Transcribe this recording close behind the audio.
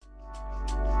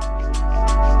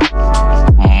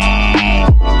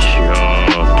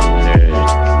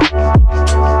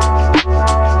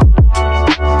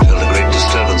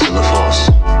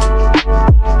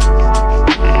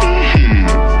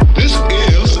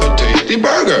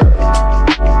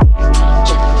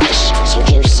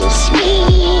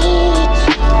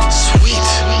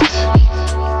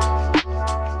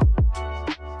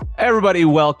Everybody,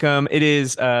 welcome. It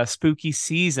is spooky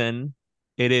season.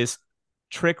 It is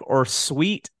trick or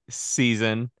sweet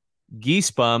season.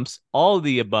 Geese bumps, all of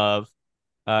the above.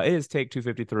 It is take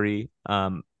 253.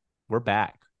 We're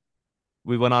back.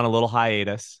 We went on a little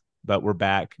hiatus, but we're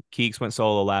back. Keeks went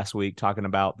solo last week talking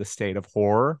about the state of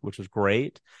horror, which was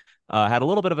great. Had a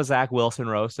little bit of a Zach Wilson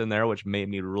roast in there, which made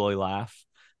me really laugh.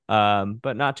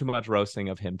 But not too much roasting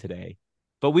of him today.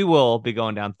 But we will be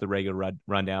going down to the regular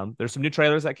rundown. There's some new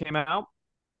trailers that came out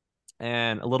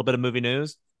and a little bit of movie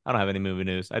news. I don't have any movie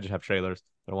news. I just have trailers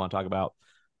that I want to talk about.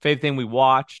 Favorite thing we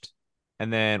watched.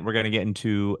 And then we're going to get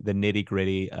into the nitty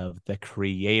gritty of The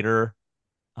Creator,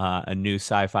 a new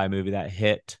sci-fi movie that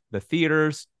hit the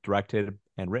theaters, directed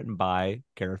and written by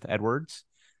Gareth Edwards.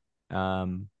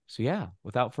 So yeah,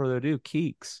 without further ado,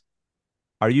 Keeks,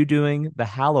 are you doing the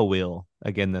Halloween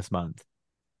again this month?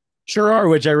 Sure are,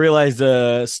 which I realized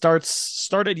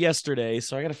started yesterday,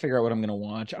 so I got to figure out what I'm going to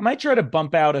watch. I might try to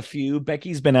bump out a few.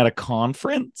 Becky's been at a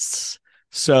conference,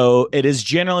 so it is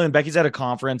generally when Becky's at a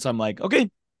conference, I'm like, okay,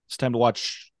 it's time to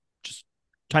watch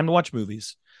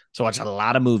movies. So I watch a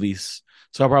lot of movies.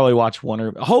 So I'll probably watch one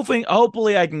or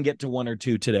hopefully I can get to one or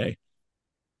two today.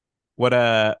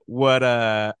 I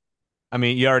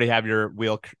mean, you already have your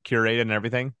wheel curated and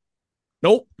everything.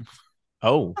 Nope.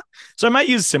 Oh, So I might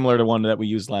use similar to one that we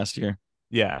used last year.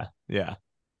 yeah, yeah.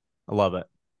 I love it.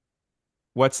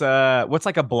 What's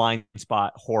like a blind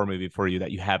spot horror movie for you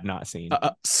that you have not seen?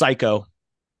 Psycho.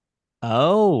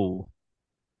 Oh,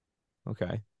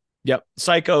 okay. Yep.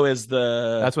 Psycho is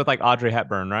the That's with like Audrey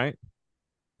Hepburn, right?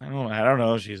 I don't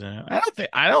know if she's in it.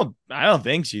 I don't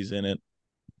think she's in it.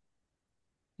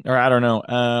 Or I don't know.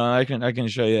 I can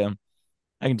show you.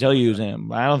 I can tell you who's in it,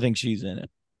 but I don't think she's in it.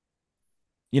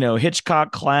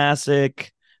 Hitchcock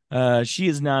classic. She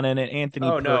is not in it. Anthony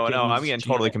Oh no, I'm Perkins.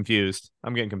 getting totally confused.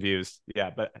 I'm getting confused. Yeah,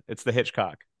 but it's the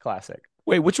Hitchcock classic.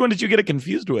 Wait, which one did you get it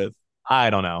confused with? I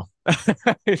don't know.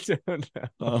 I don't know.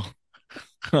 Oh,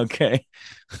 okay.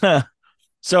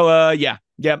 So yeah,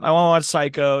 I want to watch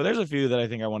Psycho. There's a few that I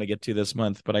think I want to get to this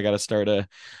month, but I gotta start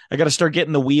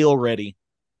getting the wheel ready.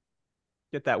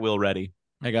 Get that wheel ready.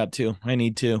 I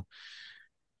need to.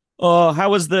 Oh,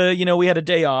 how was we had a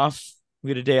day off. We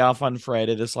had a day off on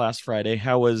Friday, this last Friday.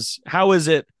 How is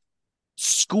it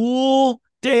school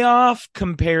day off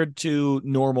compared to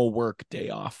normal work day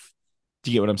off?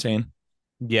 Do you get what I'm saying?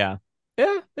 Yeah.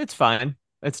 Yeah, it's fine.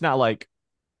 It's not like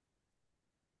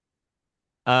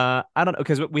I don't know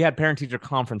because we had parent teacher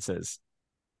conferences.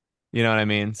 You know what I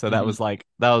mean? So that Mhm. was like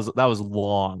that was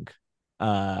long.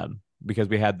 Because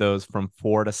we had those from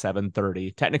 4 to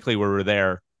 7:30. Technically we were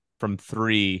there from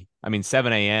 3, I mean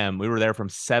 7 a.m. We were there from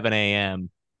 7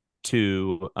 a.m.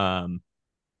 to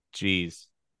geez.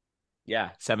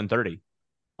 Yeah, 7:30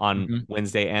 on Mhm.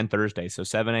 Wednesday and Thursday. So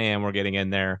 7 a.m. we're getting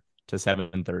in there to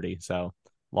 7:30. So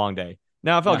long day.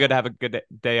 Now it felt Yeah. good to have a good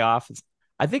day off.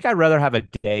 I think I'd rather have a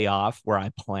day off where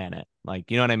I plan it. Like,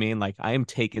 you know what I mean? Like I am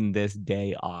taking this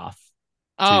day off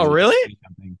Oh, to really? do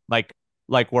something. Like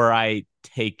where I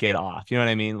take it off. You know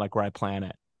what I mean? Like where I plan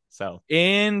it. So I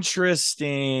mean,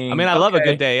 Interesting. I love a good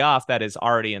Okay. day off that is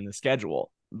already in the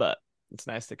schedule, but it's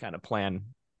nice to kind of plan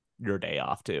your day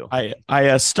off too. I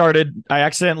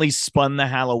accidentally spun the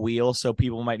Halloween wheel, so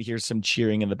people might hear some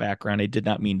cheering in the background. I did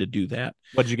not mean to do that.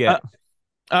 What'd you Uh,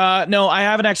 get? no, I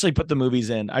haven't actually put the movies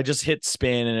in. I just hit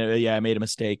spin and yeah, I made a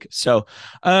mistake. So,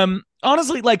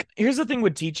 honestly, like here's the thing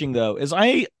with teaching though, is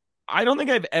I don't think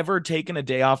I've ever taken a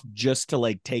day off just to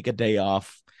like take a day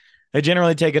off. I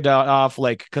generally take a day off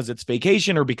like because it's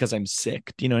vacation or because I'm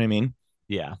sick. Do you know what I mean?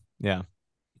 Yeah. Yeah.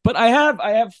 But I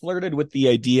have flirted with the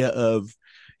idea of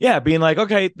yeah, being like,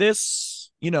 okay,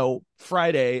 this,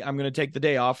 Friday I'm gonna take the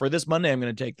day off, or this Monday I'm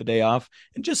gonna take the day off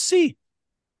and just see.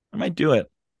 I might do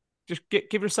it. Just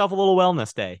give yourself a little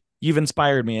wellness day. You've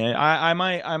inspired me. I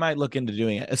might look into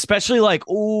doing it. Especially like,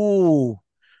 I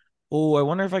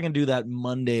wonder if I can do that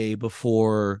Monday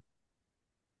before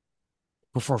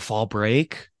fall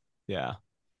break. Yeah.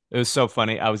 It was so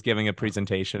funny. I was giving a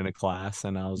presentation in a class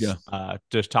and I Yeah. was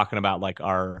just talking about like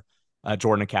our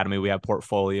Jordan Academy. We have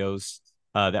portfolios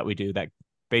that we do that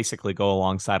basically go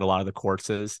alongside a lot of the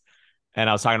courses. And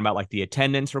I was talking about like the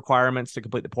attendance requirements to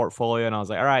complete the portfolio. And I was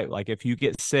like, all right, like if you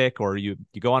get sick or you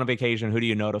go on a vacation, who do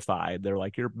you notify? They're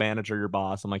like your manager, your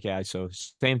boss. I'm like, yeah, so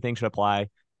same thing should apply.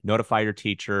 Notify your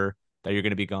teacher that you're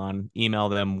going to be gone. Email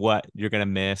them what you're going to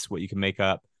miss, what you can make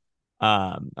up.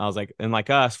 I was like, and like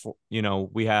us,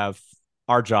 we have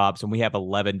our jobs and we have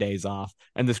 11 days off.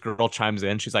 And this girl chimes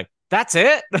in. She's like, that's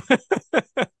it.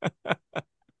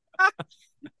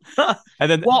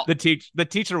 And then Well, the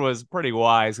teacher was pretty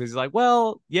wise because he's like,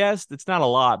 well, yes, it's not a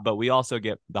lot, but we also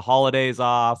get the holidays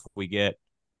off. We get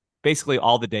basically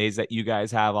all the days that you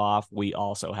guys have off, we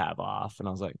also have off. And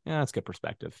I was like, yeah, that's good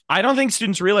perspective. I don't think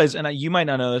students realize, and you might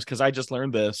not know this because I just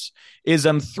learned this, is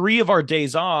 3 of our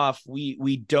days off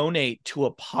we donate to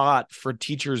a pot for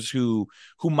teachers who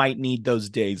might need those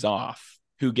days off,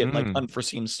 who get like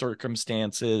unforeseen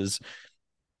circumstances.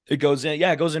 It goes in,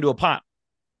 yeah, it goes into a pot.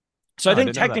 So I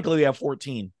think technically we have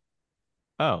 14.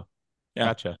 Oh, yeah.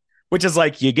 Gotcha. Which is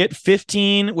like you get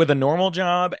 15 with a normal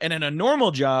job, and in a normal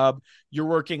job, you're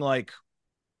working like,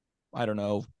 I don't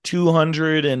know,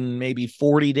 200 and maybe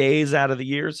 40 days out of the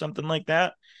year, something like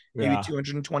that. Maybe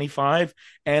 225.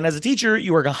 And as a teacher,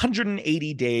 you work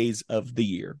 180 days of the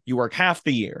year. You work half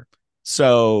the year.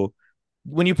 So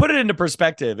when you put it into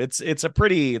perspective, it's a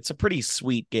pretty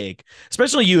sweet gig.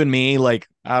 Especially you and me. Like,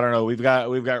 I don't know, we've got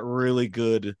really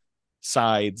good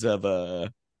sides of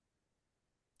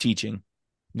teaching.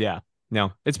 Yeah.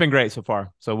 No, it's been great so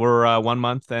far. So we're 1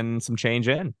 month and some change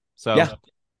in. So yeah,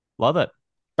 love it.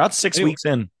 About 6 weeks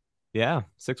in. Yeah,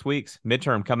 6 weeks.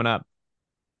 Midterm coming up.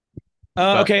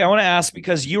 Okay, I want to ask,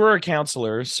 because you were a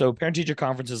counselor, so parent-teacher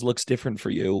conferences looks different for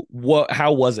you.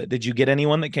 How was it? Did you get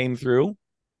anyone that came through?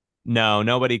 No,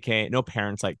 nobody came. No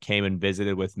parents like came and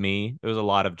visited with me. It was a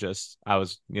lot of just it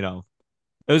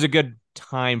was a good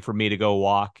time for me to go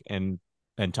walk and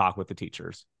talk with the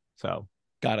teachers. So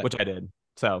got it, which I did.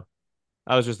 So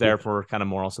I was just there for kind of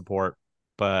moral support.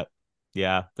 But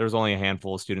yeah, there was only a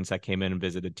handful of students that came in and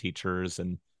visited teachers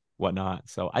and whatnot.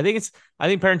 So I think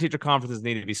parent teacher conferences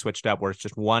need to be switched up where it's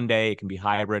just one day. It can be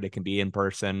hybrid. It can be in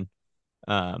person.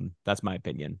 That's my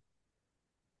opinion.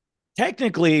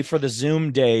 Technically, for the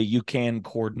Zoom day, you can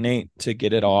coordinate to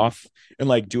get it off and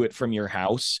like do it from your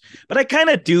house. But I kind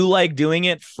of do like doing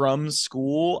it from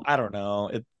school. I don't know.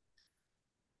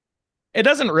 It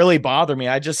doesn't really bother me.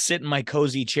 I just sit in my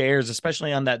cozy chairs,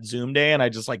 especially on that Zoom day, and I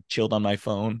just like chilled on my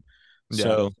phone. Yeah.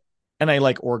 So, and I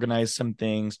like organize some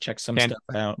things, check some stuff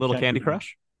out. Little Candy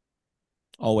Crush.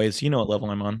 Always, you know what level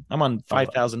I'm on. I'm on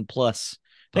 5,000 plus.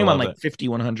 I think I'm on like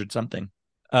 5,100 something.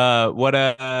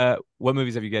 What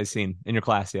movies have you guys seen in your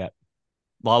class yet?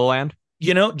 La La Land?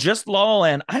 Just La La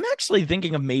Land. I'm actually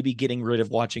thinking of maybe getting rid of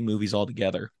watching movies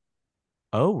altogether.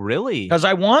 Oh, really? Because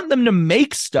I want them to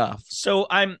make stuff. So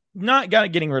I'm not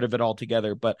getting rid of it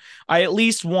altogether, but I at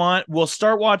least we'll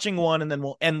start watching one and then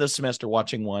we'll end the semester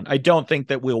watching one. I don't think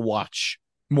that we'll watch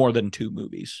more than 2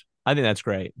 movies. I think that's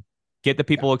great. Get the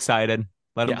people excited.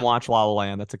 Let them watch La La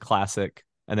Land. That's a classic.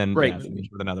 And then finish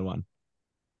with another one.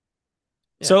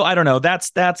 Yeah. So I don't know. That's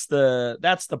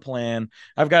the plan.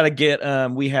 I've got to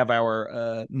get we have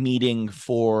our meeting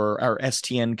for our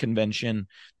STN convention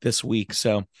this week.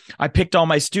 So I picked all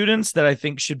my students that I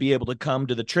think should be able to come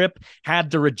to the trip, had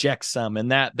to reject some,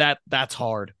 and that's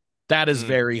hard. That is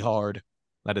very hard.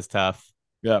 That is tough.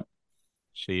 Yeah.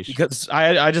 Sheesh. Because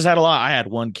I just had a lot. I had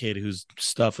one kid whose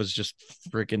stuff was just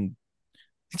freaking,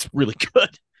 it's really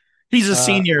good. He's a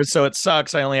senior, so it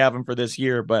sucks. I only have him for this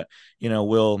year, but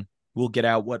we'll get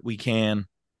out what we can.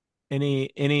 Any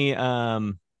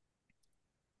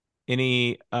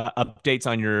updates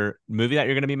on your movie that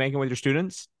you're going to be making with your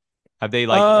students? Have they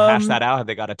hashed that out? Have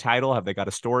they got a title? Have they got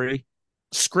a story?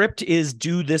 Script is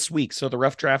due this week. So the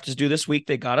rough draft is due this week.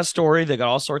 They got a story. They got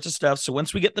all sorts of stuff. So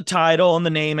once we get the title and the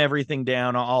name, everything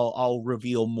down, I'll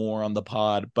reveal more on the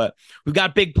pod. But we've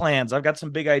got big plans. I've got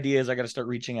some big ideas. I got to start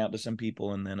reaching out to some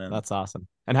people. And then that's awesome.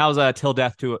 And how's Till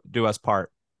Death Do Us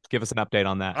Part? Give us an update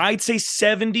on that. I'd say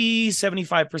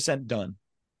 75% done.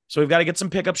 So we've got to get some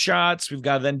pickup shots. We've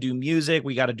got to then do music.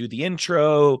 We got to do the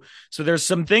intro. So there's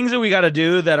some things that we got to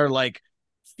do that are like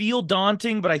feel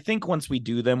daunting, but I think once we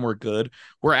do them, we're good.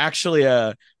 We're actually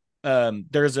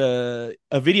there's a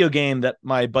video game that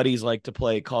my buddies like to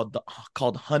play called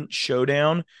Hunt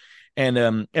Showdown.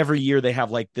 And every year they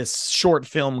have like this short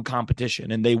film competition,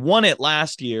 and they won it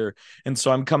last year. And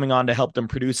so I'm coming on to help them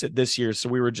produce it this year. So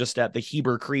we were just at the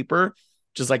Heber Creeper,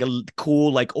 which is like a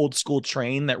cool, like old school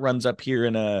train that runs up here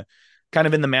in a kind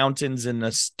of in the mountains in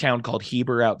a town called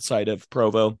Heber outside of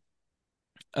Provo.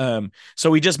 So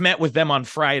we just met with them on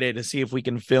Friday to see if we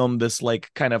can film this like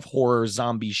kind of horror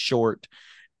zombie short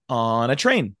on a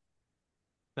train.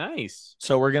 Nice.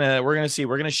 So we're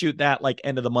gonna shoot that like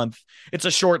end of the month. It's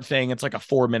a short thing. It's like a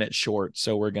 4-minute short.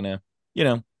 So we're gonna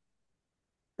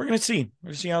see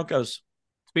how it goes.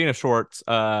 Speaking of shorts,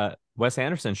 Wes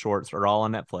Anderson shorts are all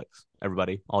on Netflix.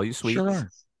 Everybody, all you sweets. Sure.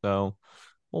 So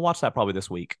we'll watch that probably this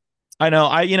week. I know.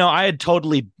 I had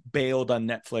totally bailed on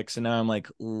Netflix, and now I'm like,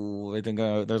 ooh, I think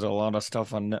there's a lot of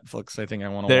stuff on Netflix. I think I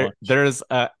want to watch. There's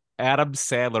Adam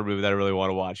Sandler movie that I really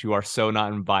want to watch. You Are So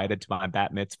Not Invited to My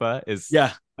Bat Mitzvah is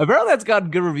Yeah, apparently that's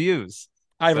gotten good reviews.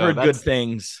 I've So heard good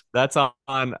things. that's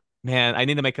on. Man, I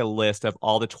need to make a list of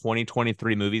all the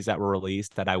 2023 movies that were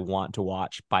released that I want to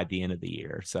watch by the end of the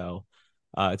year. So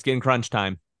it's getting crunch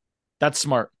time. That's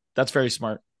smart. That's very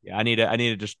smart. Yeah, I need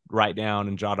to just write down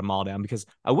and jot them all down because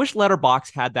I wish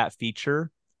Letterboxd had that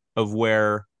feature of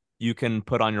where you can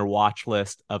put on your watch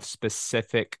list of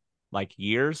specific like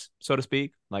years, so to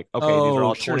speak. Like, okay, these are Oh,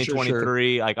 all sure, sure, sure.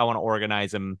 2023. Like, I want to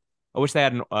organize them. I wish they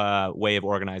had a way of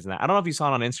organizing that. I don't know if you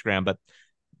saw it on Instagram, but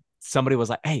somebody was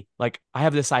like, "Hey, like, I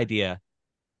have this idea.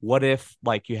 What if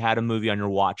like you had a movie on your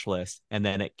watch list and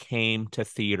then it came to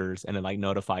theaters and it like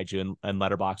notified you and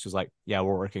Letterboxd was like, yeah,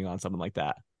 we're working on something like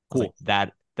that." I was Cool.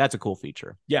 like, that's a cool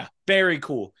feature. Yeah, very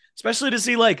cool. Especially to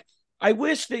see like I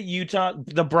wish that Utah,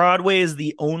 the Broadway is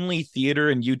the only theater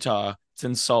in Utah, it's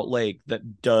in Salt Lake,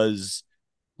 that does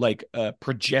like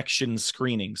projection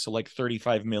screening, so like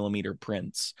 35 millimeter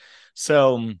prints.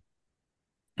 So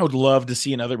I would love to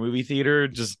see another movie theater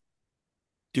just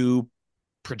do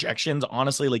projections.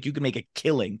 Honestly, like you can make a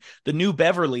killing. The New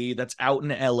Beverly that's out in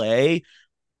LA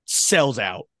sells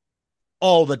out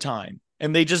all the time.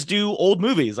 And they just do old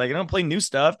movies. Like, they don't play new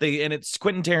stuff. And it's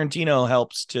Quentin Tarantino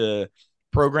helps to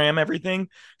program everything.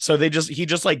 So he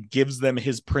just like gives them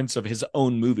his prints of his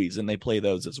own movies and they play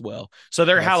those as well. So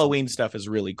their Halloween stuff is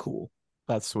really cool.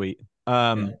 That's sweet.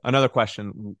 Yeah. Another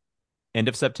question. End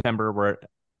of September, we're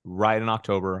right in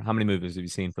October. How many movies have you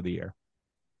seen for the year?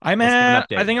 I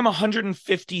Update. think I'm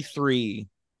 153.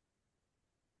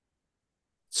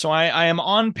 So I am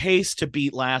on pace to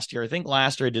beat last year. I think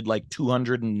last year I did like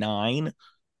 209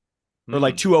 or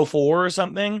like 204 or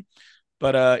something.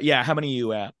 But yeah, how many are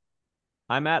you at?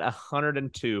 I'm at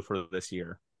 102 for this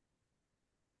year.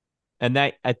 And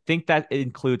that I think that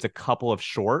includes a couple of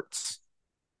shorts.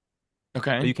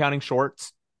 Okay. Are you counting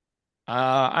shorts?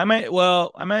 I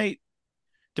might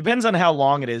depends on how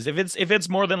long it is. If it's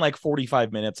more than like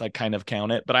 45 minutes, I kind of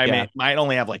count it, but might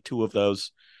only have like two of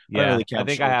those. I don't really count I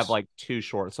think shorts. I have like two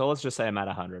shorts. So let's just say I'm at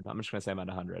 100. I'm just going to say I'm at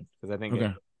 100 because I think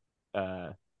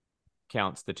it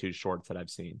counts the two shorts that I've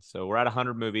seen. So we're at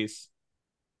 100 movies.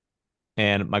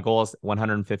 And my goal is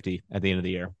 150 at the end of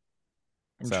the year.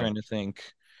 I'm trying to think.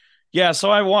 Yeah, so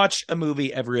I watch a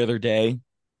movie every other day.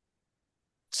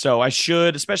 So I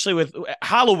should, especially with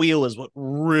Halloween is what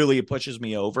really pushes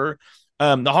me over.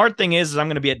 The hard thing is I'm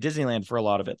going to be at Disneyland for a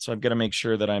lot of it. So I've got to make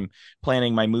sure that I'm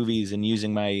planning my movies and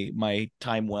using my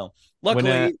time well.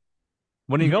 Luckily,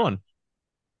 when are you going?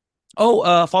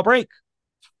 Oh, fall break.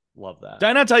 Love that. Did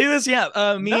I not tell you this?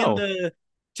 Yeah. Me and the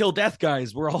Till Death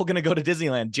guys, we're all going to go to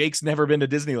Disneyland. Jake's never been to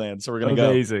Disneyland, so we're going to go.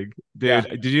 Amazing. Dude, yeah.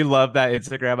 Did you love that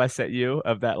Instagram I sent you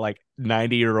of that like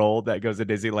 90-year-old that goes to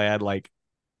Disneyland like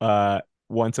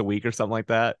once a week or something like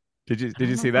that? Did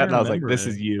you see that? And I was like, this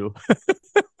is you.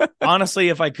 Honestly,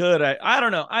 if I could, I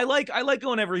don't know. I like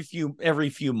going every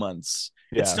few months.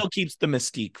 Yeah. It still keeps the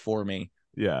mystique for me.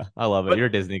 Yeah, I love it. You're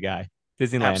a Disney guy.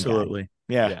 Disneyland. Absolutely.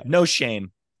 Guy. Yeah. No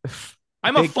shame.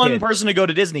 I'm a fun person to go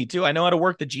to Disney too. I know how to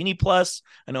work the Genie Plus.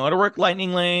 I know how to work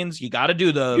lightning lanes. You got to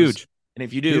do those. Huge. And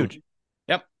if you do,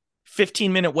 yep,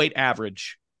 15-minute wait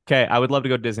average. Okay, I would love to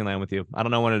go to Disneyland with you. I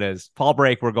don't know when it is. Fall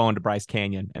break, we're going to Bryce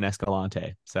Canyon and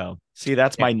Escalante. So see,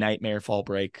 that's my nightmare. Fall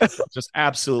break, just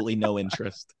absolutely no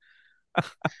interest.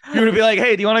 You're gonna be like,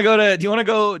 hey, do you want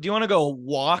to go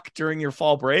walk during your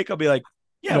fall break? I'll be like,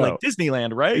 yeah, no. Like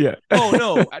Disneyland, right? Yeah. Oh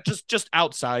no, just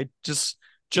outside, just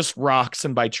rocks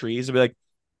and by trees. I'll be like,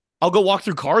 I'll go walk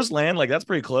through Cars Land. Like that's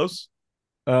pretty close.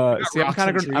 See, I'm kind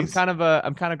of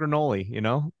granola, you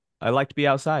know. I like to be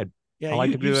outside. Yeah, I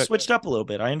like you switched up a little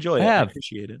bit. I enjoy it. I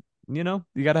appreciate it. You know,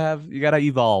 you gotta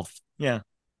evolve. Yeah.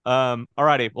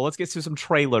 Alrighty. Well, let's get to some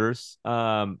trailers.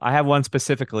 I have one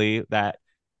specifically that,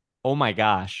 oh my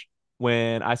gosh,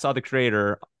 when I saw the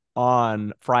creator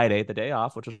on Friday, the day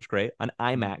off, which was great, on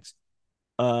IMAX,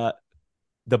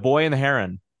 The Boy and the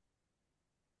Heron.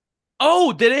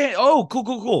 Oh, did it? Oh,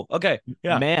 cool. Okay.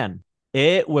 Yeah. Man,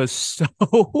 it was so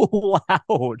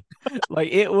loud.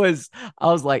 Like I was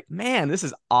like, man, this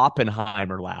is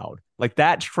Oppenheimer loud. Like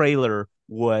that trailer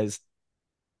was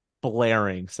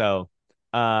blaring. So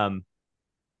I'm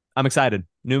excited.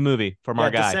 New movie from our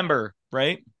guy. December,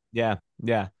 right? Yeah.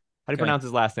 How do you pronounce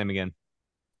his last name again?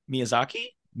 Miyazaki?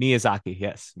 Miyazaki,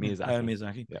 yes.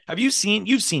 Miyazaki. Yeah. You've seen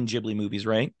Ghibli movies,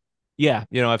 right? Yeah,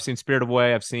 you know, I've seen Spirit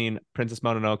Away, I've seen Princess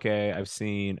Mononoke, I've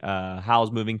seen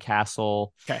Howl's Moving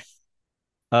Castle. Okay.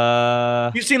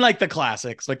 You've seen like the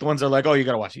classics, like the ones that are like, oh, you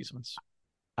gotta watch these ones.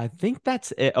 I think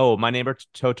that's it. Oh, My Neighbor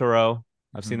Totoro.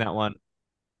 I've seen that one.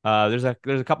 There's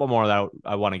a couple more that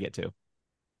I want to get to.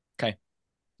 Okay.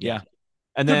 Yeah.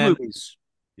 And Good then movies.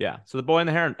 yeah, so The Boy and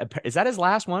the Heron, is that his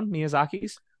last one,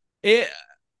 Miyazaki's? It,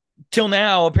 till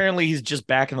now, apparently he's just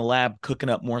back in the lab cooking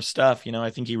up more stuff. I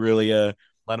think he really Let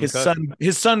him his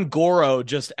cook. son Goro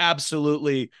just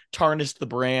absolutely tarnished the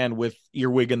brand with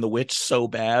Earwig and the Witch so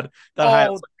bad that I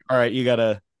was Oh, like, all right, you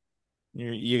gotta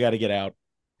get out.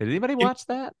 did anybody watch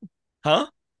that? Huh?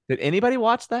 Did anybody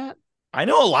watch that? I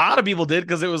know a lot of people did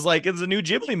because it was like it's a new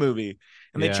Ghibli movie.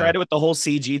 And they Yeah, tried it with the whole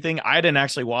CG thing. I didn't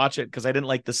actually watch it because I didn't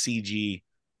like the CG.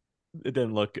 it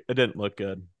didn't look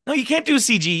good. No, you can't do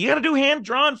CG. You got to do hand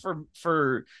drawn for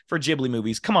Ghibli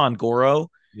movies. Come on, Goro.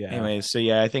 Yeah. Anyway, so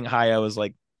yeah, I think Haya was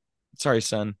like, "Sorry,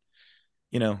 son.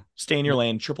 Stay in your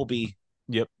lane. Triple B."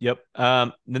 Yep.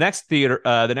 The next trailer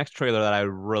that I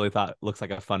really thought looks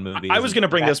like a fun movie I is was gonna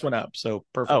bring this one up, so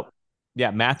perfect. oh,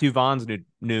 yeah, Matthew Vaughn's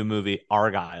new movie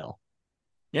Argyle.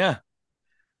 Yeah,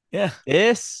 yeah.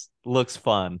 This looks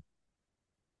fun.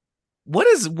 What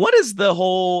is the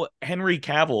whole Henry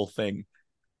Cavill thing?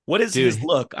 What is his Dude,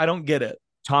 look? I don't get it.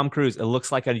 Tom Cruise, it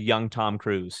looks like a young Tom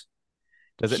Cruise.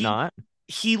 Does it He not?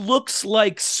 he looks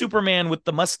like Superman with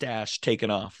the mustache taken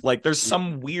off. Like there's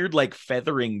some weird like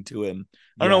feathering to him.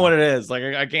 I don't know Yeah. what it is. Like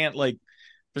I can't like.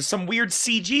 There's some weird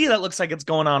CG that looks like it's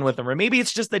going on with him, or maybe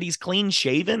it's just that he's clean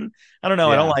shaven. I don't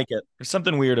know. I don't Yeah. like it. There's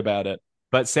something weird about it.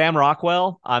 But Sam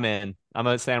Rockwell, I'm in. I'm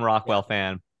a Sam Yeah, Rockwell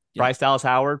fan. yeah. Bryce Dallas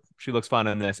Howard, she looks fun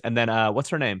in this. And then what's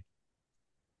her name?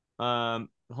 Home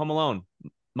Alone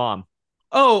mom,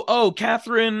 Oh,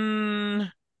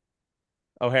 Catherine.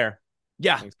 O'Hare.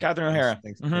 Yeah, Thanks, Catherine thanks, O'Hara.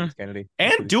 thanks, Hmm. thanks, Kennedy.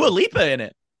 Thanks for And these Dua questions. Lipa in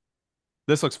it.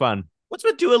 This looks fun. What's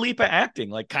with Dua Lipa acting?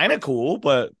 Like, kind of cool,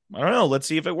 but I don't know. Let's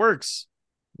see if it works.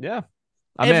 Yeah,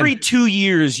 I'm Every in. 2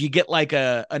 years, you get like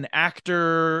an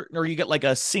actor, or you get like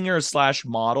a singer slash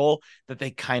model that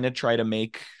they kind of try to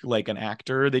make like an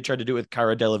actor. They tried to do it with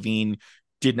Cara Delevingne,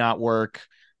 did not work.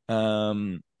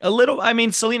 A little. I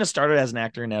mean, Selena started as an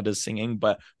actor and now does singing,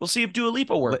 but we'll see if Dua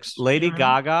Lipa works. You know Lady what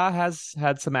I mean? Gaga has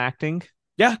had some acting.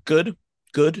 Yeah, good,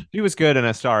 good. She was good in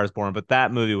A Star Is Born, but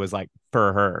that movie was like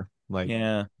for her. Like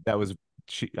Yeah, that was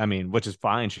she. I mean, which is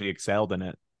fine. She excelled in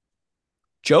it.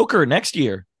 Joker next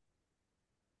year.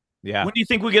 Yeah, When do you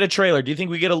think we get a trailer? Do you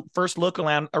think we get a first look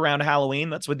around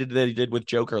Halloween? That's what they did with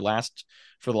Joker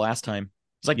for the last time.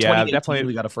 It's like yeah, 2018. definitely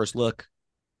We got a first look.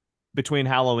 between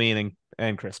Halloween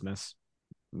and Christmas,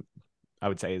 I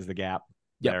would say is the gap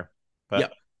Yep. there. But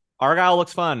Yep. Argyle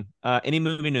looks fun. Any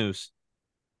movie news?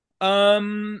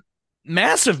 Um,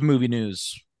 Massive movie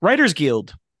news. Writers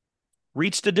Guild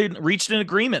reached an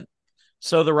agreement.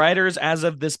 So the writers, as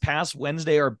of this past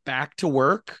Wednesday, are back to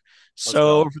work. Let's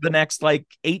So go. for the next like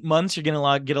 8 months, you're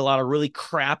gonna get a lot of really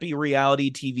crappy reality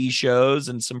TV shows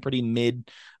and some pretty mid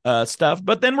stuff.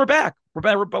 But then we're back.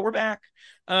 We're back.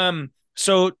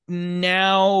 So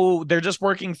now they're just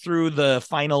working through the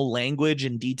final language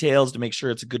and details to make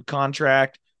sure it's a good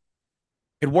contract.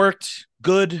 It worked.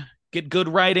 Good. Get good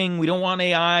writing. We don't want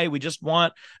AI. We just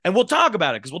want, and we'll talk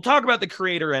about it because we'll talk about the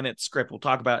creator and its script. We'll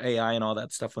talk about AI and all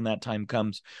that stuff when that time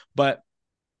comes. But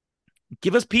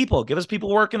give us people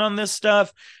working on this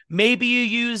stuff. Maybe you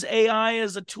use AI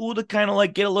as a tool to kind of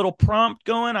like get a little prompt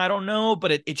going. I don't know,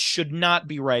 but it should not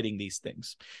be writing these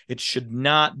things. It should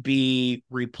not be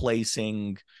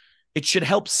replacing. It should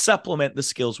help supplement the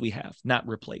skills we have, not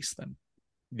replace them.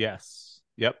 Yes.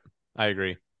 Yep. I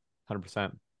agree.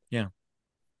 100%. Yeah.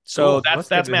 So Cool.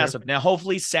 that's massive. Now,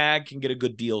 hopefully, SAG can get a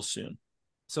good deal soon.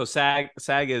 So SAG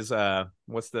is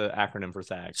what's the acronym for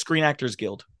SAG? Screen Actors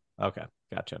Guild. Okay,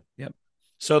 gotcha. Yep.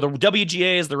 So the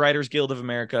WGA is the Writers Guild of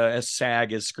America, as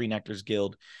SAG is Screen Actors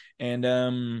Guild,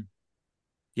 and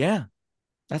yeah,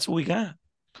 that's what we got.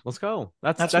 Let's go.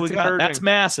 That's What we got. encouraging. That's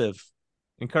massive.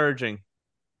 Encouraging.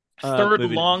 Third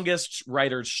longest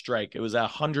writers' strike. It was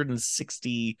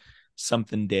 160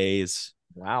 something days.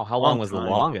 Wow, how long Long was the time.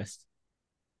 longest?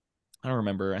 I don't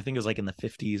remember. I think it was like in the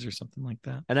 50s or something like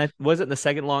that. And I was it the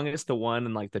second longest, the one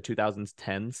in like the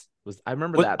 2010s? I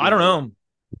remember that. I don't know.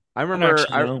 I I don't remember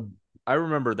actually know. I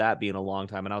remember that being a long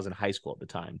time, and I was in high school at the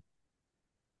time.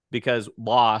 Because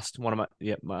Lost, one of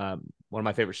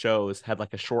my favorite shows, had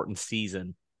like a shortened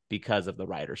season because of the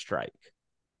writer strike.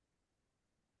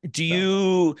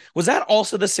 Was that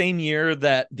also the same year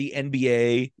that the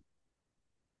NBA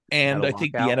and I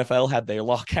think the lockout? NFL had their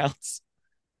lockouts?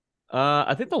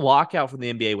 I think the lockout from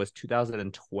the NBA was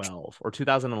 2012 or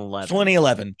 2011.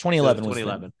 2011. 2011 was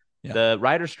 2011. Yeah. The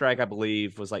writer strike, I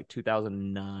believe, was like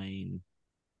 2009,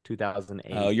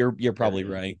 2008. Oh, you're probably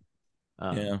right.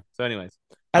 Yeah. So, anyways,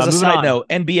 As a moving side on. note,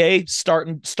 NBA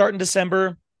starting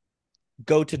December,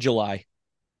 go to July.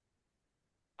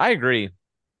 I agree.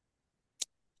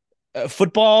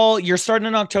 Football, you're starting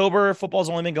in October. Football's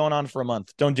only been going on for a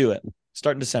month. Don't do it.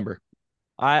 Start in December.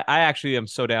 I actually am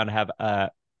so down to have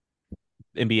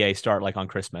NBA start like on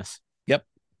Christmas. Yep.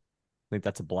 I think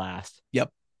that's a blast.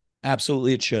 Yep.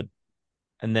 Absolutely, it should.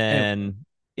 And Anyway, then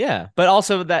yeah, but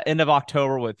also that end of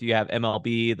October with you have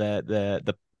MLB,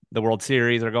 the World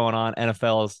Series are going on.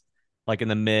 NFL's like in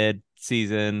the mid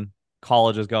season,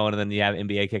 college is going, and then you have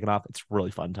NBA kicking off. It's a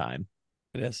really fun time.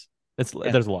 it is. It's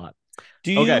Yeah. there's a lot.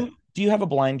 Do Okay. you have a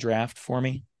blind draft for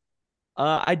me?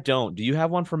 I don't. Do you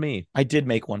have one for me? I did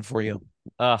make one for you.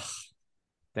 Ugh,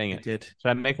 dang I it. did. Should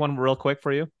I make one real quick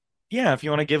for you? Yeah, if you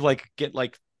want to get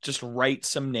just write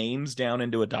some names down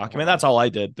into a document. That's all I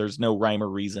did. There's no rhyme or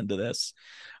reason to this.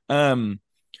 Um,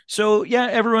 so yeah,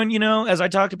 everyone, as I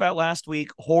talked about last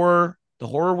week, the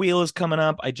horror wheel is coming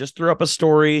up. I just threw up a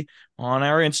story on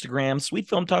our Instagram, Sweet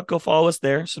Film Talk. Go follow us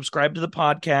there. Subscribe to the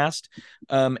podcast.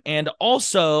 And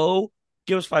also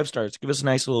give us 5 stars. Give us a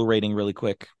nice little rating really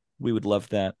quick. We would love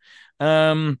that.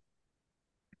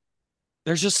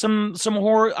 There's just some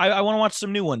horror. I want to watch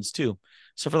some new ones too.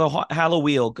 So for the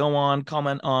Halloween, go on,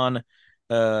 comment on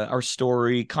our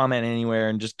story, comment anywhere,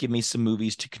 and just give me some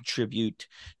movies to contribute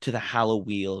to the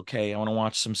Halloween. Okay, I want to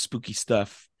watch some spooky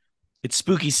stuff. It's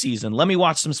spooky season. Let me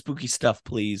watch some spooky stuff,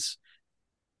 please.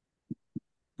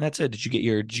 That's it. Did you get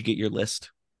your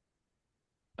list?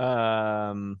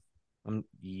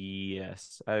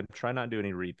 Yes. I try not to do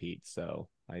any repeats, so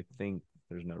I think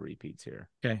there's no repeats here.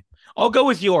 Okay, I'll go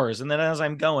with yours, and then as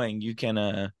I'm going, you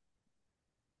can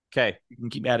Okay. you can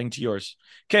keep adding to yours.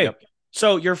 Okay. Yep.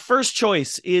 So your first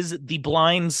choice is The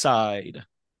Blind Side.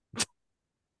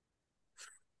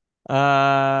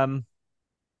 Let's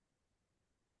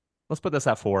put this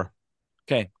at 4.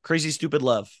 Okay. Crazy Stupid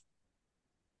Love.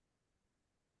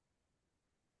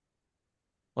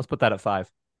 Let's put that at 5.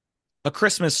 A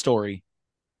Christmas Story.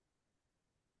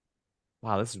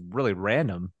 Wow, this is really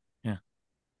random. Yeah.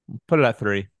 Put it at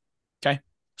 3. Okay.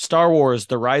 Star Wars: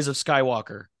 The Rise of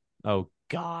Skywalker. Oh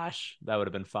gosh, that would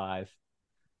have been 5.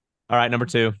 All right, number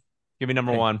 2. Give me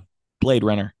number Okay. 1. Blade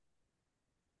Runner.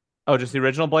 Oh, just the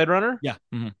original Blade Runner? Yeah.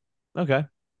 Mm-hmm. Okay.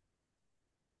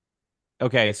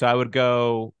 Okay, so I would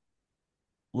go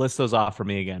list those off for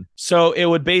me again. So it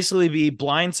would basically be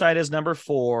Blind Side is number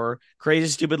 4, Crazy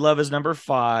Stupid Love is number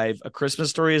 5, A Christmas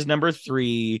Story is number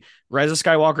 3, Rise of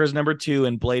Skywalker is number 2,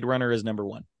 and Blade Runner is number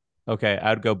 1. Okay, I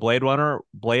would go Blade Runner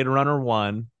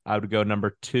 1. I would go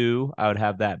number 2. I would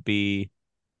have that be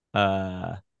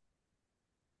probably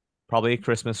A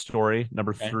Christmas Story.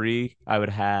 Number Okay. 3, I would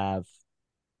have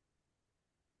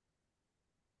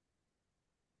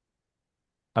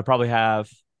I probably have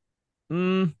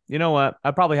you know what?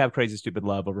 I probably have Crazy Stupid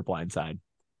Love over Blind Side.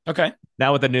 Okay.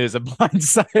 Now with the news of Blind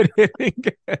Side hitting,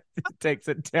 it takes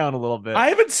it down a little bit. I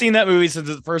haven't seen that movie since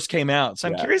it first came out, so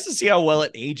I'm Yeah. curious to see how well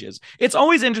it ages. It's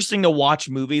always interesting to watch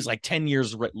movies like 10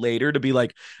 years later to be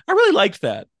like, I really liked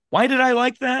that. Why did I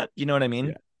like that? You know what I mean?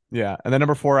 Yeah. Yeah. And then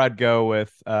number 4, I'd go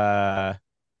with what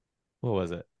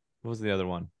was it? What was the other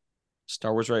one?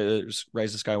 Star Wars Rise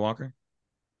of Skywalker.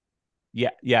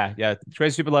 Yeah.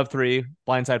 Crazy Stupid Love 3,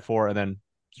 Blindside 4, and then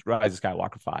Rise of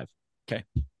Skywalker 5. Okay.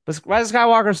 But Rise of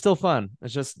Skywalker is still fun.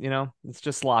 It's just, it's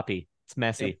just sloppy. It's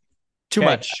messy. Yep. Too Okay.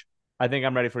 much. I think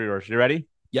I'm ready for yours. You ready?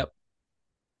 Yep.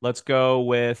 Let's go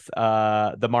with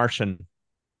The Martian.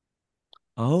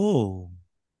 Oh.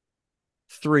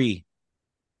 3.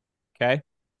 Okay.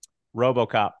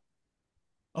 RoboCop.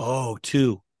 Oh,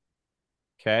 2.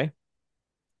 Okay.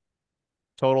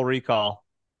 Total Recall.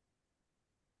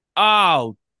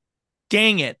 Oh,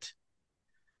 dang it.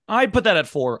 I'd put that at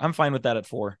 4. I'm fine with that at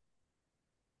 4.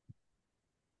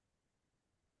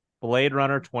 Blade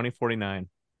Runner 2049.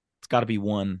 It's got to be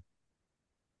 1.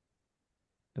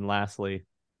 And lastly,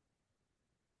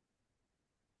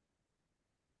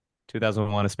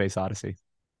 2001: A Space Odyssey.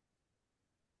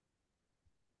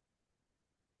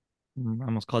 I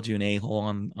almost called you an a-hole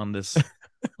on this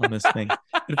on this thing.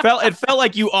 It felt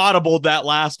like you audibled that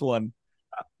last one.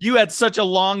 You had such a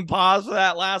long pause for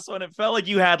that last one. It felt like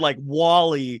you had like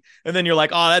Wally, and then you're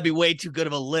like, "Oh, that'd be way too good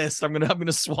of a list. I'm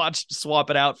gonna swap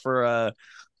it out for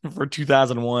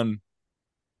 2001."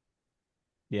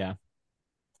 Yeah.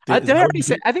 Did I already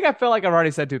say? I think I felt like I've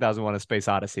already said 2001: A Space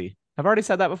Odyssey. I've already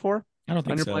said that before I don't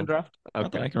think on your so. blind draft.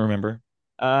 Not that I Okay. can remember.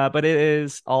 But it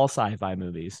is all sci-fi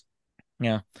movies.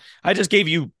 Yeah, I just gave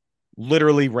you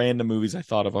literally random movies I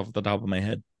thought of off the top of my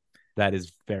head. That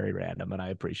is very random, and I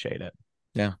appreciate it.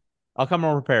 Yeah. I'll come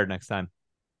more prepared next time.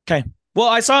 Okay. Well,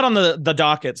 I saw it on the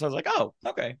docket, so I was like, oh,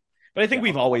 okay. But I think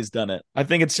we've always done it. I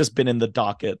think it's just been in the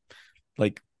docket,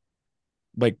 like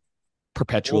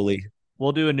perpetually.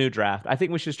 We'll do a new draft. I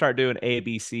think we should start doing A,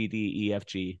 B, C, D, E, F,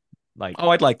 G. Like, Oh,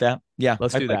 I'd like that. Yeah,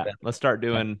 let's I'd do like that. Let's start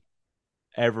doing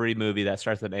every movie that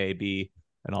starts with A, B,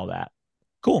 and all that.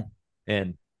 Cool.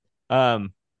 And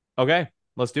okay,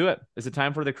 let's do it. Is it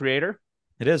time for the creator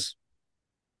It is.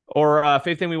 or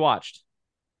favorite thing we watched?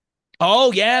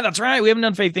 Oh yeah, that's right. We haven't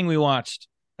done Faith Thing we watched.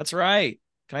 That's right.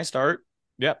 Can I start?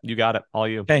 Yep, you got it. All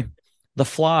you. Okay. The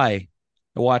Fly.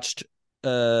 I watched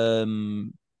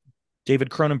um David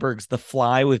Cronenberg's The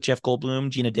Fly with Jeff Goldblum,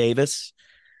 Gina Davis.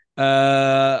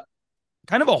 Uh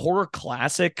Kind of a horror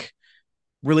classic,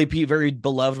 really very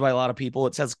beloved by a lot of people.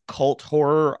 It says cult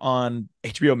horror on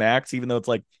HBO Max, even though it's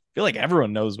like I feel like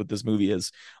everyone knows what this movie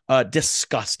is.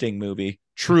 Disgusting movie.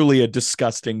 Truly a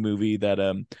disgusting movie that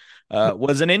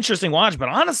was an interesting watch, but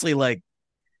honestly, like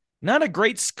not a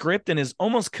great script and is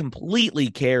almost completely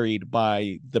carried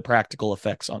by the practical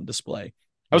effects on display.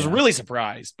 I was Yeah. really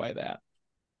surprised by that.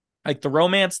 Like the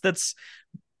romance that's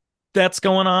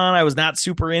going on, I was not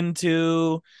super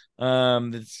into.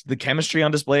 The chemistry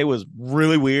on display was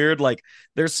really weird. Like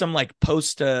there's some like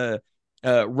post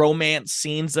romance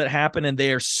scenes that happen, and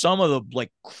they are some of the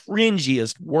like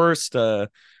cringiest, worst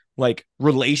like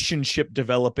relationship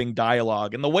developing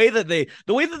dialogue. And the way that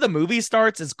the movie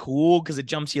starts is cool because it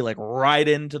jumps you like right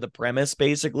into the premise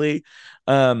basically.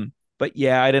 But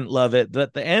yeah, I didn't love it.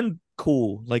 The end,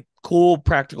 cool, like cool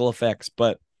practical effects,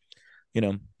 but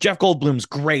Jeff Goldblum's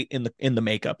great in the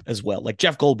makeup as well. Like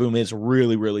Jeff Goldblum is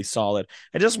really, really solid.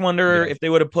 I just wonder if they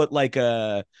would have put like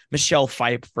a Michelle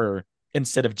Pfeiffer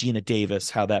instead of Gina Davis,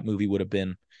 how that movie would have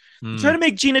been. Trying to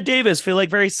make Gina Davis feel like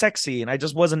very sexy, and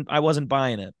I wasn't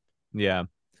buying it. Yeah.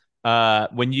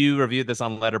 When you reviewed this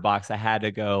on Letterboxd, I had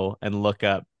to go and look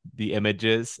up the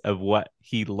images of what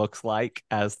he looks like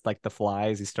as like the Fly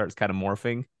as he starts kind of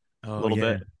morphing a little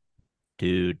bit.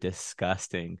 Dude,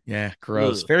 disgusting. Yeah,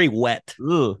 gross. Ugh. Very wet.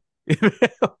 Ugh.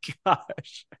 Oh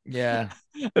gosh. Yeah.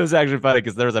 It was actually funny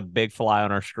because there was a big fly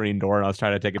on our screen door and I was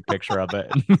trying to take a picture of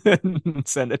it and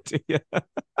send it to you.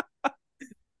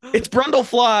 It's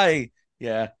Brundlefly.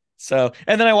 Yeah. So,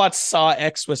 and then I watched Saw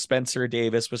X with Spencer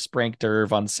Davis with Sprank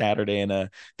Derv on Saturday, and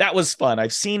that was fun.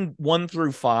 I've seen 1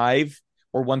 through 5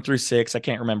 or 1 through 6. I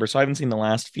can't remember, so I haven't seen the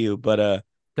last few. But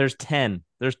there's 10.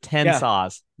 There's 10 yeah,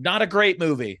 Saws. not a great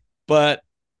movie, but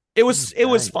it was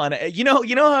fun. You know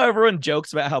how everyone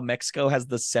jokes about how Mexico has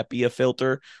the sepia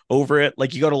filter over it.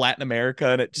 Like you go to Latin America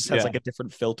and it just has like a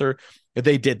different filter.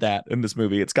 They did that in this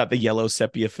movie. It's got the yellow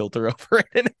sepia filter over it,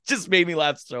 and it just made me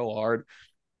laugh so hard.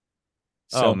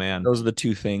 So, oh man, those are the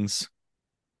two things.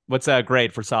 What's that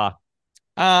grade for Saw?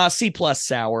 C+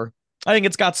 sour. I think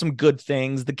it's got some good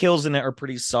things. The kills in it are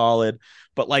pretty solid,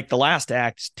 but like the last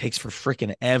act takes for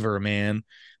freaking ever, man.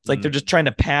 It's like they're just trying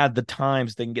to pad the time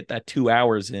so they can get that 2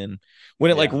 hours in when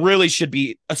it like really should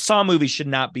be. A Saw movie should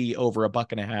not be over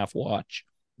 $1.50 watch.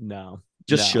 No,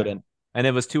 just shouldn't. And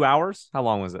it was 2 hours. How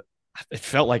long was it? It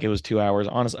felt like it was 2 hours.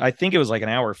 Honestly, I think it was like an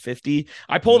hour 50.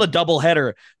 I pulled a double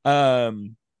header.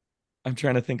 I'm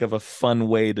trying to think of a fun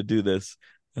way to do this.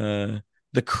 The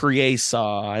Create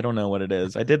Saw. I don't know what it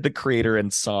is. I did the Creator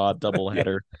and Saw double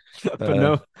header.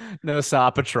 But no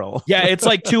Saw Patrol. Yeah, it's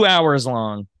like 2 hours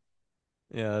long.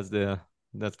 Yeah,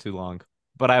 that's too long.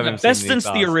 But I haven't best seen since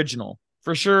the original.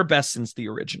 For sure, best since the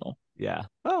original. Yeah.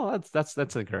 Oh,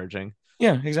 that's encouraging.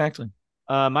 Yeah, exactly.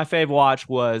 My fave watch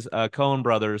was Coen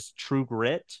Brothers True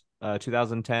Grit,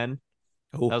 2010.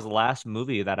 Ooh. That was the last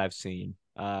movie that I've seen.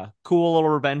 Cool little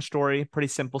revenge story, pretty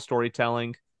simple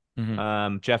storytelling.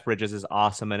 Mm-hmm. Jeff Bridges is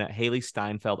awesome in it. Haley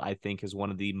Steinfeld, I think, is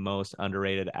one of the most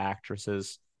underrated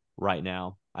actresses right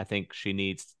now. I think she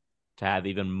needs to have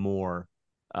even more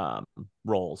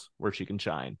roles where she can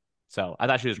shine. So I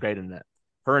thought she was great in it.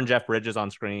 Her and Jeff Bridges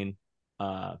on screen,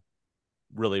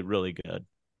 really, really good.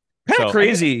 Kind of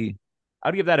crazy.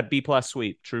 I'd give that a B+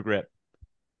 sweep. True Grit.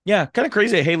 Yeah, kind of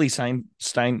crazy. Haley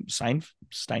Steinfeld.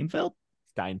 Steinfeld,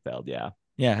 yeah.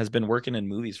 Yeah, has been working in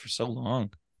movies for so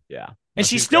long. Yeah. And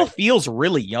she still feels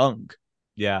really young.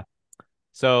 Yeah.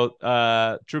 So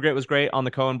True Grit was great on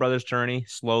the Coen Brothers journey,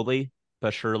 slowly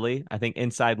but surely. I think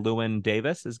Inside Llewyn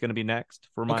Davis is going to be next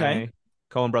for my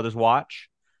Coen Brothers watch.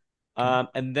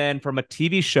 And then from a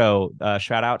TV show,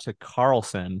 shout out to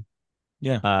Carlson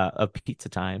of Pizza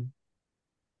Time.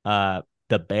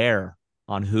 The Bear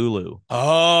on Hulu.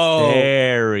 Oh,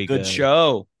 very good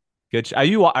show. Good. Are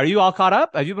you all caught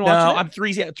up? Have you been watching? No, I'm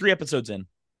three episodes in.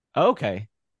 Okay.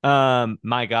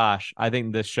 My gosh, I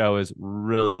think this show is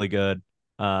really good.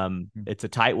 It's a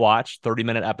tight watch,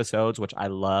 30-minute episodes, which I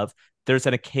love. There's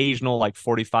an occasional like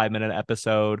 45-minute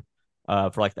episode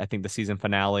for like I think the season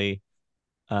finale.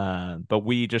 But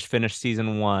we just finished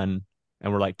season 1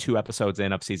 and we're like 2 episodes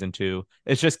in of season 2.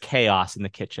 It's just chaos in the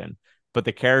kitchen, but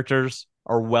the characters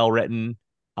are well written.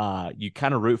 You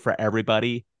kind of root for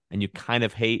everybody and you kind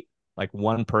of hate like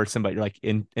one person, but you're like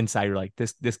inside, you're like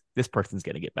this person's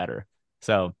gonna get better.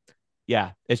 So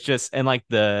yeah, it's just and like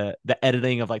the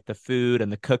editing of like the food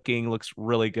and the cooking looks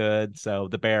really good. So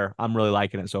The Bear, I'm really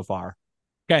liking it so far.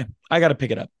 Okay, I gotta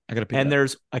pick it up. I gotta pick it And up.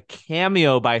 there's a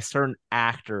cameo by a certain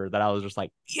actor that I was just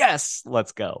like, yes,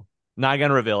 let's go. Not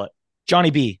gonna reveal it.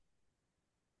 Johnny B.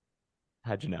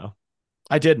 How'd you know?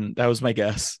 I didn't. That was my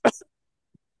guess.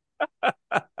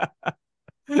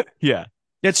 Yeah,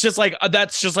 It's just like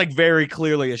that's just like very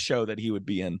clearly a show that he would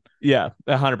be in. yeah,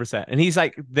 100%. And he's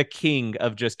like the king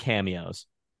of just cameos,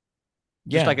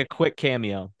 just Yeah. like a quick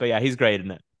cameo. But yeah, he's great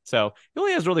in it. So he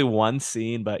only has really one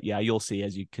scene, but yeah, you'll see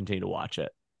as you continue to watch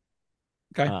it.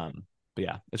 Okay. But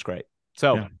yeah, it's great.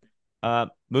 So Yeah.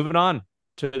 moving on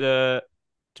to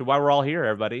why we're all here,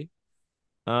 everybody.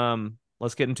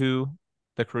 Let's get into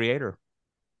the creator.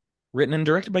 Written and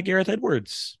directed by Gareth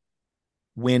Edwards.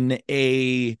 When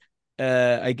a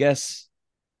I guess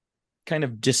kind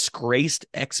of disgraced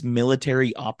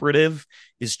ex-military operative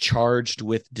is charged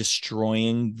with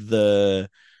destroying the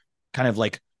kind of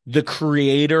like the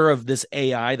creator of this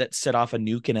AI that set off a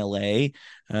nuke in LA.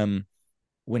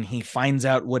 When he finds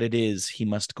out what it is, he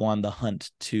must go on the hunt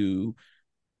to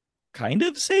kind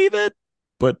of save it,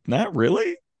 but not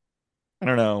really. I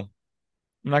don't know.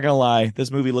 I'm not gonna lie.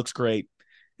 This movie looks great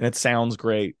and it sounds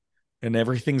great and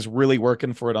everything's really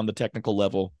working for it on the technical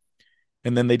level.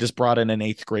 And then they just brought in an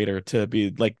eighth grader to be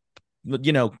like,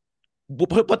 you know,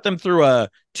 put them through a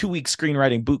 2 week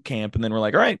screenwriting boot camp, and then we're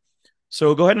like, all right,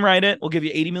 so go ahead and write it. We'll give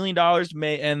you $80 million,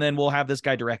 and then we'll have this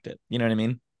guy direct it. You know what I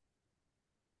mean?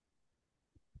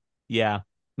 Yeah.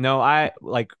 No, I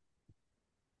like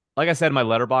I said in my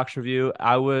letterbox review,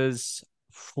 I was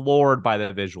floored by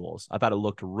the visuals. I thought it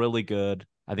looked really good.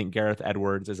 I think Gareth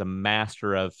Edwards is a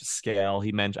master of scale.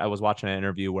 He mentioned I was watching an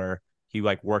interview where he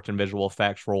like worked in visual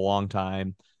effects for a long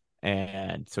time.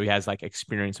 And so he has like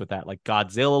experience with that. Like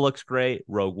Godzilla looks great,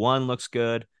 Rogue One looks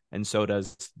good, and so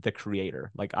does the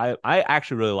creator. Like I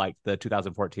actually really like the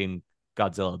 2014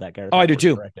 Godzilla that Gareth Oh, I do Edwards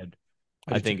too. directed.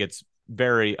 I I do too. think it's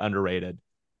very underrated.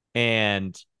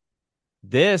 And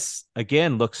this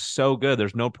again looks so good.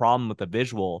 There's no problem with the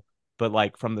visual, but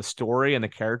like from the story and the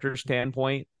character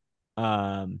standpoint,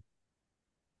 um,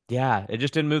 yeah, it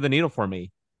just didn't move the needle for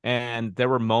me. And there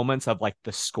were moments of like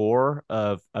the score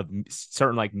of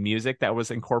certain like music that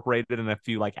was incorporated in a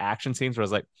few like action scenes where I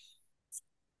was like,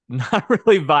 not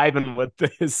really vibing with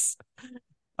this.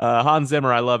 Hans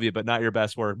Zimmer, I love you, but not your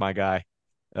best work, my guy.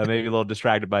 Maybe a little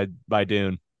distracted by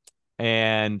Dune.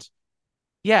 And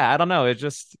yeah, I don't know. It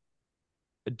just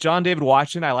John David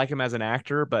Washington, I like him as an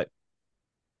actor, but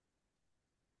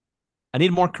I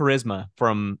need more charisma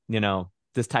from,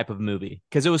 this type of movie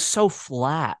because it was so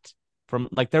flat. From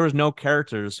like there was no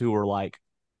characters who were like,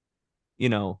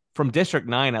 from District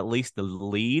 9 at least the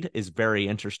lead is very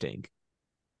interesting,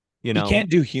 you He know. can't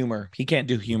do humor. He can't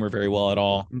do humor very well at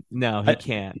all. No, he I,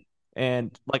 can't.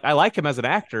 And like I like him as an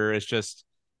actor, it's just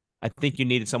I think you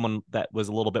needed someone that was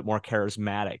a little bit more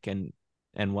charismatic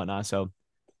and whatnot. So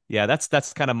yeah,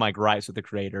 that's kind of my gripes with the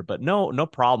creator, but no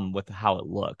problem with how it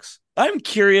looks. I'm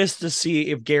curious to see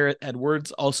if Gareth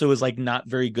Edwards also is like not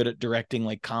very good at directing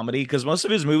like comedy, because most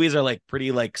of his movies are like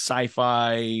pretty like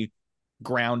sci-fi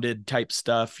grounded type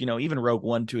stuff. Even Rogue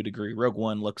One to a degree. Rogue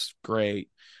One looks great.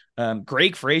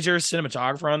 Greg Fraser,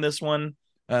 cinematographer on this one,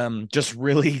 just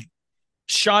really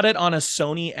shot it on a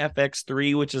Sony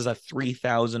FX3, which is a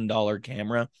 $3,000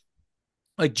 camera.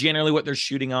 Like generally what they're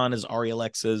shooting on is Arri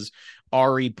Alexa's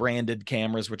Arri branded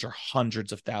cameras, which are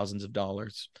hundreds of thousands of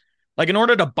dollars. Like in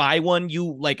order to buy one,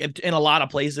 you like in a lot of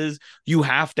places, you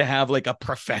have to have like a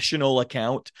professional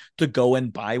account to go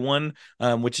and buy one,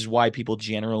 which is why people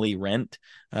generally rent.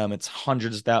 It's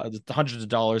hundreds of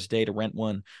dollars a day to rent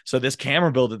one. So this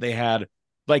camera build that they had,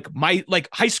 like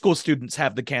high school students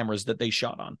have the cameras that they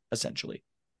shot on, essentially.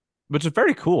 Which is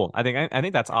very cool. I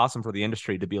think that's awesome for the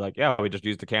industry to be like, yeah, we just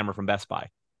used a camera from Best Buy.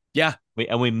 Yeah.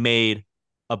 We made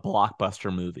a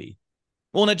blockbuster movie.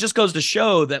 Well, and it just goes to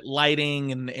show that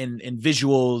lighting and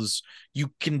visuals,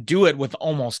 you can do it with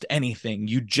almost anything.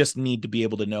 You just need to be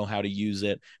able to know how to use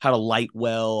it, how to light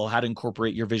well, how to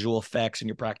incorporate your visual effects and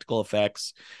your practical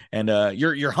effects. And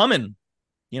you're humming.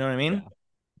 You know what I Yeah. mean?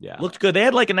 Yeah. Looked good. They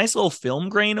had like a nice little film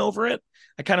grain over it.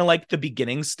 I kind of liked the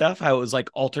beginning stuff, how it was like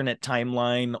alternate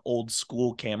timeline, old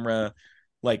school camera,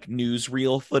 like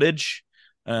newsreel footage.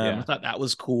 I Yeah. thought that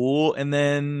was cool. And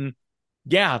then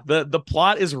yeah, the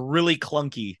plot is really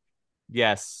clunky.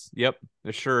 Yes. Yep.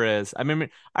 It sure is. I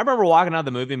remember walking out of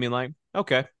the movie and being like,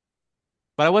 okay.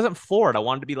 But I wasn't floored. I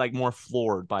wanted to be like more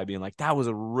floored by being like, that was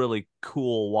a really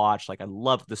cool watch. Like I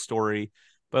loved the story.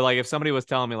 But like if somebody was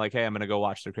telling me like, hey, I'm gonna go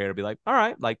watch The Creator, I'd be like, all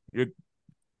right, like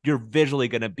you're visually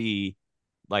gonna be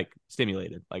like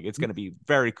stimulated. Like it's gonna be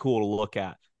very cool to look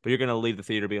at. But you're gonna leave the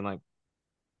theater being like,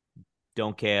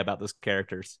 don't care about those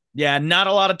characters. Yeah, not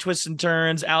a lot of twists and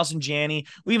turns. Allison Janney.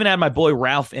 We even had my boy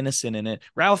Ralph Ineson in it.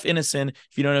 Ralph Ineson,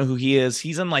 if you don't know who he is,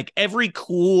 he's in like every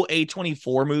cool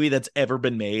A24 movie that's ever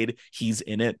been made. He's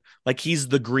in it. Like he's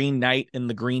the Green Knight in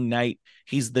The Green Knight.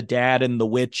 He's the dad in The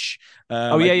Witch.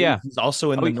 Oh yeah, yeah. He's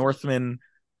also in Oh, The Northman.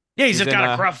 Yeah, he's just in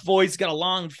got a gruff voice, got a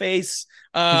long face.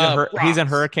 he's in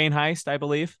Hurricane Heist, I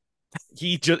believe.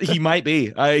 He might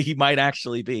be. He might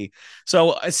actually be.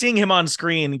 So seeing him on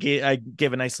screen, I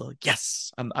gave a nice little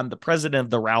yes. I'm the president of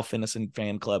the Ralph Ineson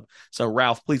fan club. So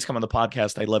Ralph, please come on the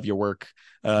podcast. I love your work.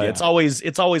 Yeah. It's always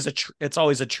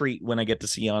a treat when I get to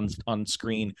see you on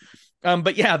screen.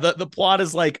 But yeah, the plot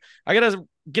is like I gotta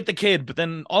get the kid, but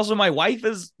then also my wife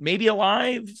is maybe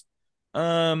alive.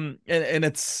 And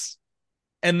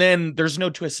then there's no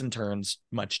twists and turns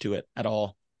much to it at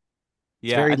all.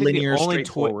 It's very linear,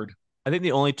 straightforward. I think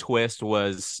the only twist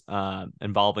was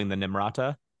involving the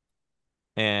Nimrata,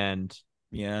 and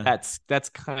yeah, that's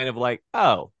kind of like,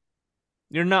 oh,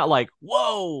 you're not like,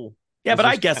 whoa, yeah, but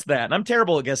I guessed that, and I'm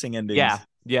terrible at guessing endings.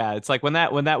 Yeah. It's like when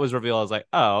that was revealed, I was like,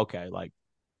 oh, okay, like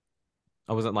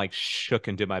I wasn't like shook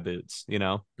into my boots, you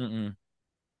know.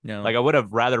 No, like I would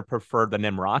have rather preferred the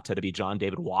Nimrata to be John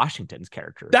David Washington's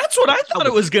character. That's what I thought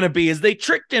it was going to be, is they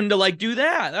tricked him to like do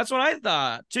that. That's what I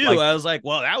thought too. Like, I was like,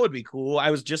 well, that would be cool. I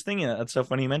was just thinking that. That's so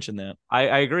funny you mentioned that. I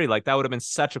agree. Like that would have been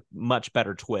such a much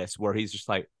better twist where he's just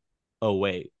like, oh,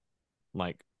 wait,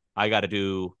 like I got to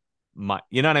do my,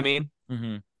 you know what I mean?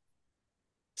 Mm-hmm.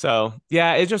 So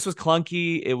yeah, it just was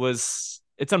clunky.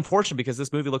 It's unfortunate because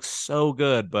this movie looks so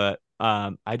good, but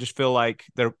I just feel like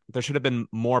there should have been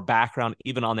more background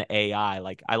even on the AI.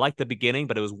 Like I liked the beginning,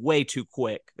 but it was way too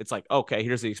quick. It's like, okay,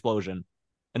 here's the explosion,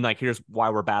 and like here's why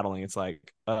we're battling. It's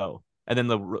like, oh, and then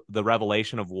the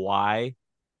revelation of why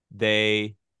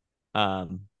they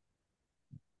bombed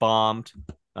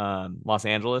Los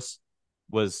Angeles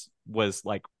was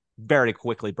like very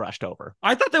quickly brushed over.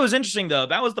 I thought that was interesting though.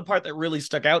 That was the part that really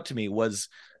stuck out to me, was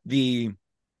the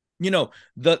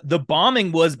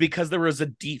bombing was because there was a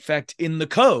defect in the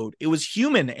code. It was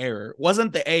human error. It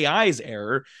wasn't the AI's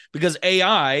error, because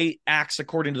AI acts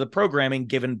according to the programming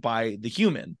given by the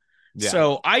human. Yeah.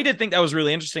 So I did think that was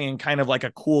really interesting and kind of like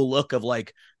a cool look of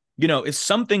like, if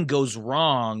something goes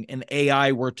wrong and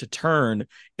AI were to turn,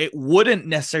 it wouldn't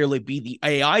necessarily be the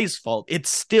AI's fault.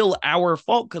 It's still our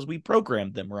fault because we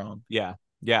programmed them wrong. Yeah.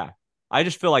 Yeah. I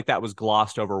just feel like that was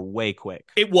glossed over way quick.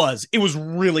 It was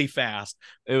really fast.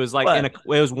 It was like it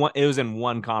was in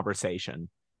one conversation.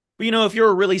 But if you're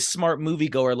a really smart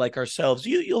moviegoer like ourselves,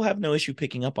 you'll have no issue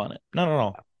picking up on it. Not at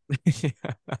all.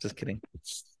 Just kidding.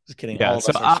 Yeah, all of us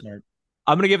are smart.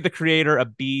 I'm gonna give The Creator a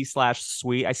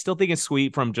B/sweet. I still think it's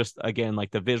sweet from just, again, like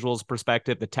the visuals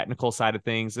perspective, the technical side of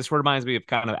things. This reminds me of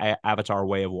kind of Avatar: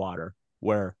 Way of Water,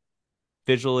 where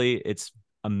visually it's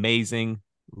amazing,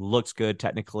 looks good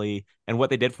technically, and what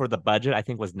they did for the budget, I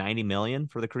think, was 90 million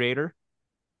for The Creator.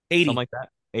 80, something like that.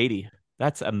 80.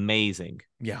 That's amazing.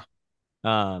 Yeah.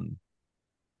 And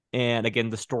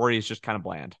again, the story is just kind of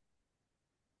bland.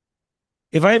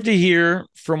 If I have to hear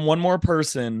from one more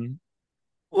person,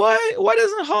 why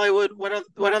doesn't Hollywood, why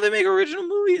don't they make original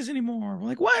movies anymore?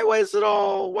 Like, why is it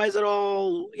all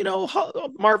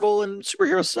Marvel and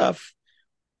superhero stuff?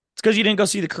 It's because you didn't go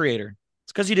see The Creator.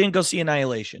 It's because you didn't go see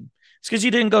Annihilation. It's because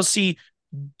you didn't go see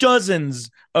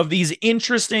dozens of these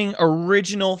interesting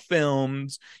original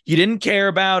films. You didn't care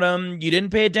about them. You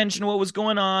didn't pay attention to what was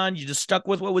going on. You just stuck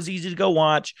with what was easy to go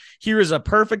watch. Here is a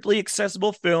perfectly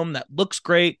accessible film that looks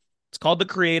great. It's called The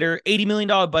Creator. $80 million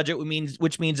budget,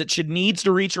 which means it needs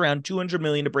to reach around $200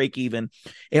 million to break even.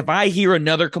 If I hear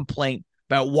another complaint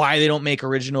about why they don't make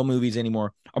original movies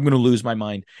anymore, I'm going to lose my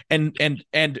mind. And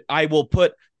I will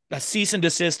put a cease and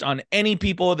desist on any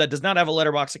people that does not have a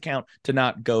Letterboxd account to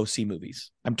not go see movies.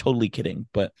 I'm totally kidding,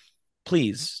 but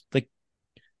please, like,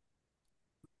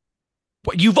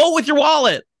 you vote with your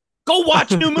wallet. Go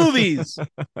watch new movies.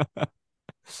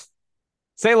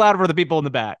 Say it louder for the people in the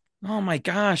back. Oh my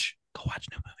gosh. Go watch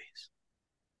new movies.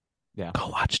 Yeah. Go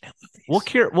watch new movies.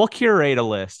 We'll curate a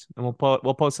list and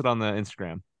we'll post it on the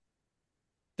Instagram.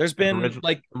 There's been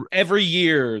like every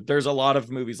year there's a lot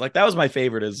of movies. Like that was my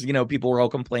favorite, is, people were all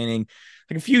complaining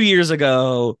like a few years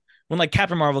ago when like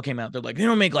Captain Marvel came out. They're like, they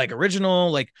don't make like original,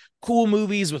 like cool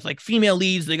movies with like female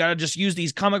leads. They got to just use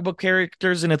these comic book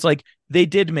characters. And it's like, they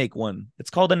did make one. It's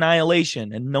called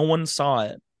Annihilation and no one saw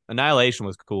it. Annihilation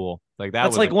was cool. Like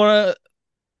that's like one of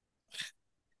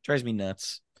drives me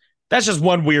nuts. That's just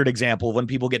one weird example when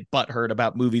people get butthurt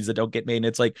about movies that don't get made. And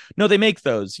it's like, no, they make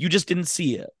those. You just didn't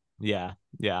see it. Yeah,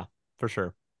 for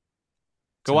sure.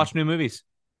 Go So, watch new movies.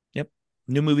 Yep.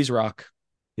 New movies rock.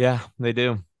 Yeah, they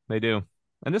do. They do.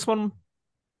 And this one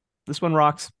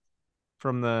rocks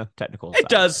from the technical side. It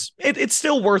does. It's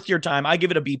still worth your time. I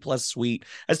give it a B+ sweet.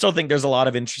 I still think there's a lot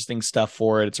of interesting stuff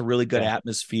for it. It's a really good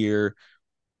atmosphere,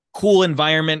 cool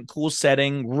environment, cool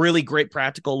setting, really great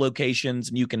practical locations,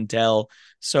 and you can tell.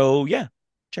 So yeah,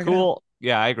 check it out.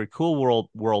 Yeah, I agree. Cool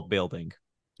world building.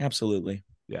 Absolutely.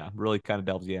 Yeah, really kind of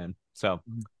delves you in. So,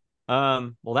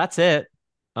 well, that's it.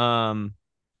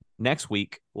 Next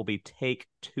week will be Take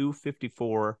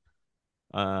 254.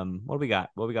 What do we got?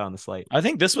 What do we got on the slate? I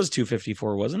think this was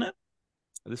 254, wasn't it?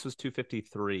 This was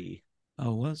 253.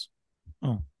 Oh, it was?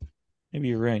 Oh, maybe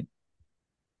you're right.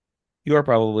 You are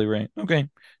probably right. Okay.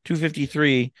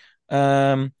 253.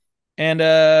 And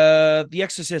The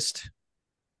Exorcist.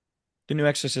 The new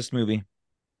Exorcist movie.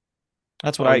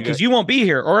 That's what because you won't be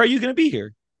here. Or are you going to be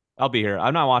here? I'll be here.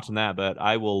 I'm not watching that, but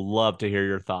I will love to hear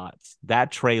your thoughts.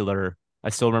 That trailer, I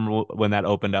still remember when that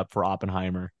opened up for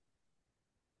Oppenheimer.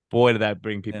 Boy, did that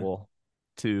bring people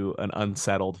to an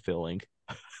unsettled feeling.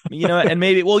 And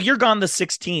maybe, well, you're gone the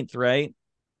 16th, right?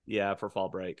 Yeah, for fall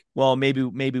break. Well, maybe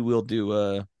we'll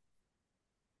do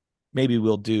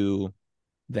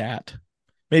that.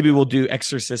 Maybe we'll do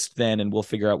Exorcist then, and we'll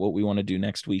figure out what we want to do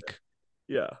next week.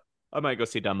 Yeah, I might go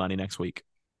see Dumb Money next week.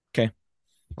 Okay,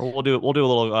 or we'll do a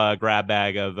little grab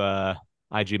bag of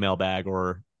IG mailbag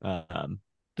or the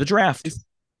draft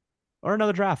or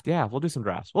another draft. Yeah, we'll do some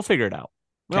drafts. We'll figure it out.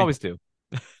 We always do.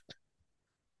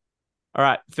 All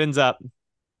right, fins up.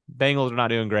 Bengals are not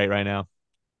doing great right now.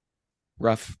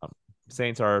 Rough.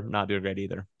 Saints are not doing great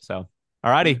either. So,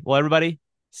 all righty. Well, everybody,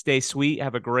 stay sweet.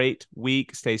 Have a great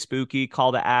week. Stay spooky.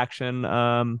 Call to action.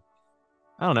 I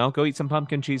don't know. Go eat some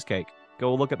pumpkin cheesecake.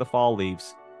 Go look at the fall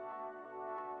leaves.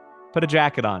 Put a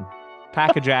jacket on.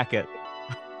 Pack a jacket.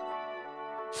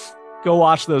 Go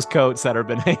wash those coats that have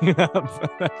been hanging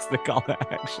up. That's the call to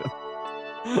action.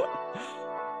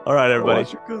 All right, everybody.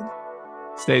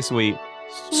 Stay sweet.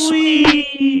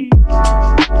 Sweet.